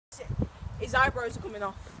His eyebrows are coming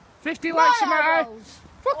off. 50 likes in my eye.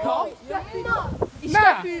 Fuck off.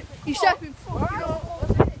 He's stepping fucking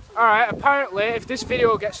off. Alright, apparently if this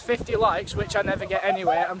video gets 50 likes, which I never get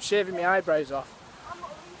anyway, I'm shaving my eyebrows off.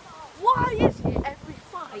 Why is it every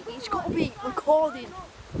fight it's got to be recording?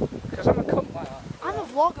 Because I'm a cunt like that. I'm a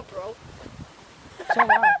vlogger, bro. So am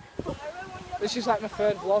I. This is like my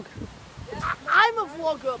third vlog. I'm a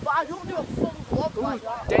vlogger, but I don't do a full vlog like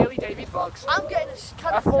that. Daily David vlogs. I'm getting a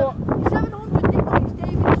kind of 700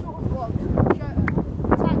 David sort of vlog.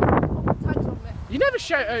 Tags on me. You never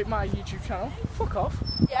shout out my YouTube channel. Fuck off.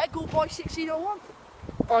 Yeah, Good Boy 1601.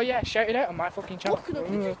 Oh yeah, shout it out on my fucking channel. Look at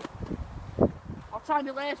him. I'll tie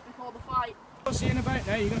my lace before the fight. What's he in about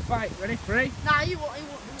now? You're gonna fight. Ready? 3, Nah, you won't.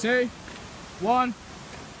 2, 1.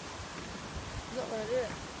 He's not gonna do it.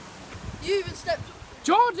 You even stepped up.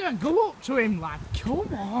 Jordan, go up to him, lad.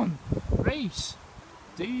 Come on. Reese,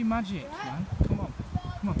 do your magic, man. Come on.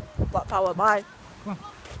 Come on. Black power, bye. Come on.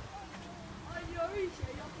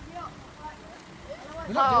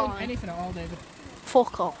 We're not doing anything at all, David.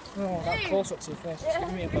 Fuck off. Oh, that close up to your face. Just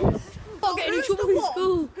give me a ball. Not getting in trouble in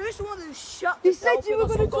school. Who's the one who shut you said you were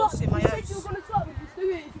going to clap me. You said you were going to clap me. Just do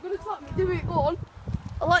it. If you're going to clap me, do it. Go on.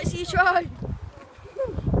 I'd like to see you try.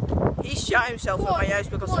 He shot himself in my house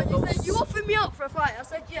because of those. You offered me up for a fight. I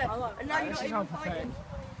said yeah. And now you're not even fighting.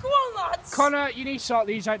 Come on, lads. Connor, you need to sort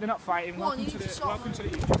these out. They're not fighting. Come on, welcome to the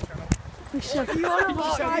YouTube channel. What you on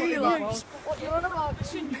about? What you on about?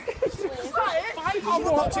 I'm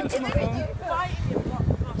watching to my phone.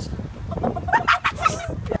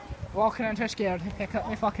 Walking into scared to pick up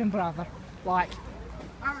my fucking brother. Like.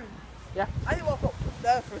 Aaron. Yeah? I didn't walk up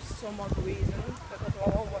there for some odd reason. Because my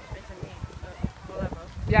mum wants me to meet. Whatever.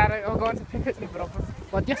 Yeah, right, I'm going to pick up my brother.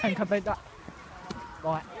 What do you think about that?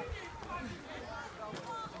 Right.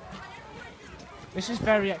 This is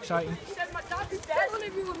very exciting. He said my dad is dead.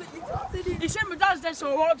 He said my dad's dead,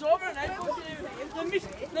 so I walked over and then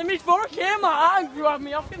then Miss Bora came out and grabbed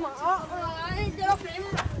me off him like that. I ain't get off him.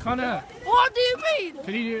 Connor. What do you mean?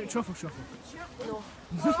 Can you do a truffle shuffle? No.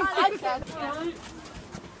 I can't.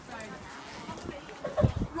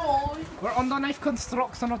 We're underneath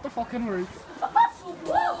construction of the fucking roof.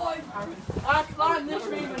 I climbed this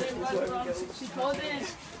room and it went she told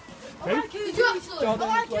this. I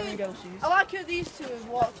like how these two have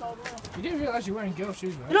walked all the way. You didn't realise you're wearing girl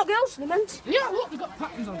shoes, right? They're not girls, they're men's. Yeah, look, they've got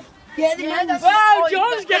patterns on it. Yeah, they're men's. Wow,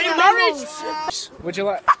 John's getting married! Would you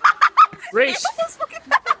like... Reese!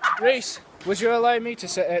 Reese, would you allow me to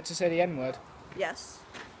say the N-word? Yes.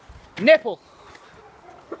 Nipple!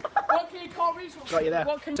 What can you call Reese? Got you there.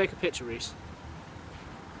 Take a picture, Reese.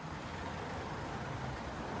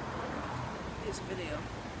 It's a video.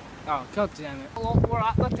 Oh, god damn it. Look, we're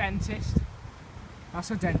at the dentist.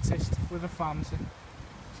 That's a dentist with a pharmacy.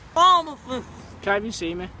 Pharmacist! Can't you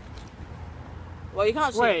see me? Well, you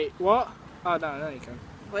can't see. Wait, what? Oh, no, you can.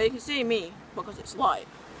 Well, you can see me because it's light.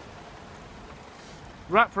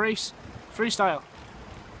 Rap, Reese. Freestyle.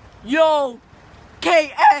 Yo!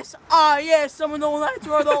 KSIS! Someone don't like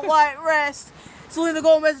to, I don't like rest. Selena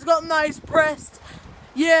Gomez has got nice breast.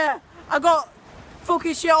 Yeah, I got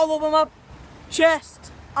fucking shit all over my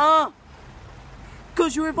chest.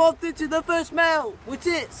 Cause you evolved into the first male with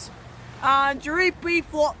tits. And your EP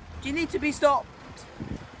flop, you need to be stopped.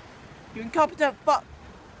 You incompetent fuck.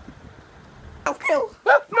 I'll kill.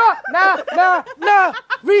 No!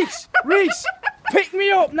 Reese! Pick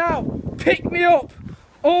me up now! Pick me up!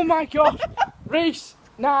 Oh my god! Reese!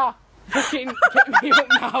 Nah! Fucking pick me up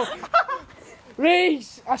now!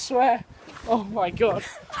 Reese! I swear! Oh my god!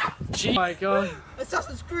 Gee. Oh my god!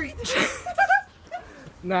 Assassin's Creed!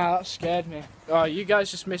 Nah, that scared me. Oh, you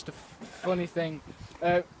guys just missed a funny thing.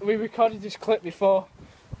 We recorded this clip before.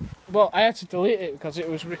 Well, I had to delete it because it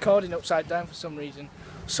was recording upside down for some reason.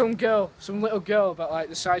 Some little girl about like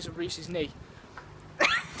the size of Reese's knee.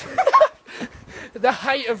 The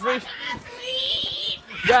height of Reese.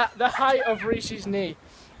 The height of Reese's knee.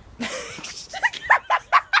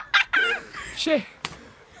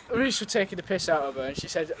 Reese was taking the piss out of her and she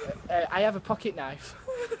said, I have a pocket knife.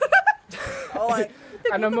 Oh,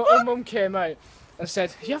 and her mum came out and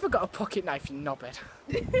said, you haven't got a pocket knife, you knobhead.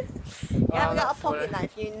 You haven't got a pocket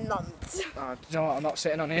knife, you nonce. Oh, do you know what, I'm not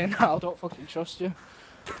sitting on here now, I don't fucking trust you.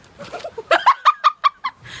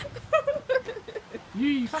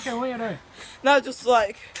 You fucking weirdo. No, just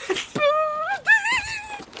like...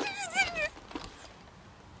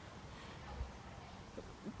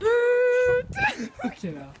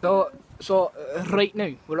 So right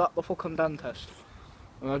now, we're at the fucking dentist.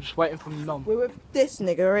 We're just waiting for Mum. We're with this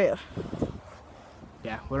nigga here.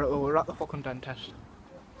 Yeah, we're at the fucking dentist.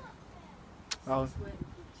 Oh.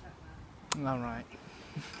 Alright.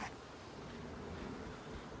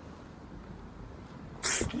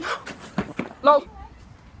 Lol.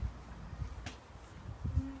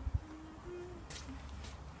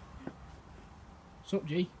 What's up,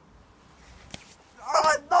 G?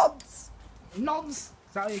 Oh, nonce! Nonce!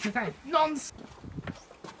 Is that what you can say? Nonce!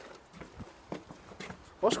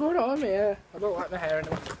 What's going on here? I don't like my hair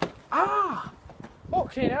anymore. Ah!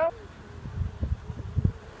 Okay now.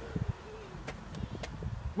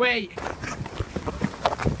 Wait.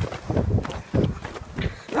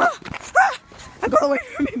 I got away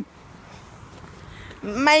from him.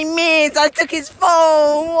 My mate, I took his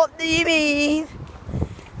phone. What do you mean?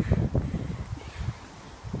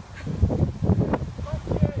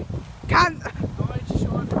 Can't. I wanted to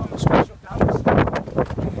show everyone a special dance.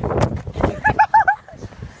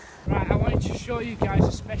 Right, I wanted to show you guys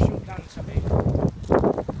a special dance I made.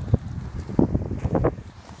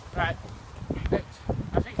 Right.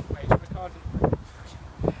 I think it's recording.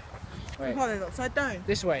 Wait. Hold it upside down.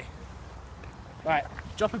 This way. Right,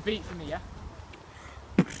 drop a beat for me, yeah?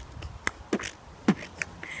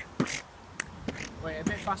 Wait, a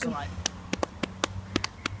bit faster, like.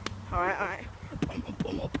 Alright. Look at my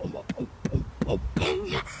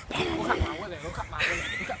willy, look at my willy,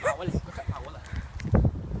 look at my willy, look at my willy.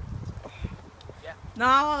 Yeah. No,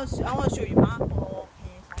 I want to show you my ball.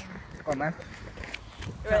 Go on, man.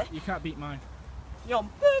 You ready? You can't beat mine. Yum.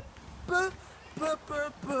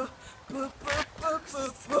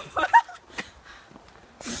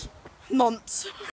 Nonce.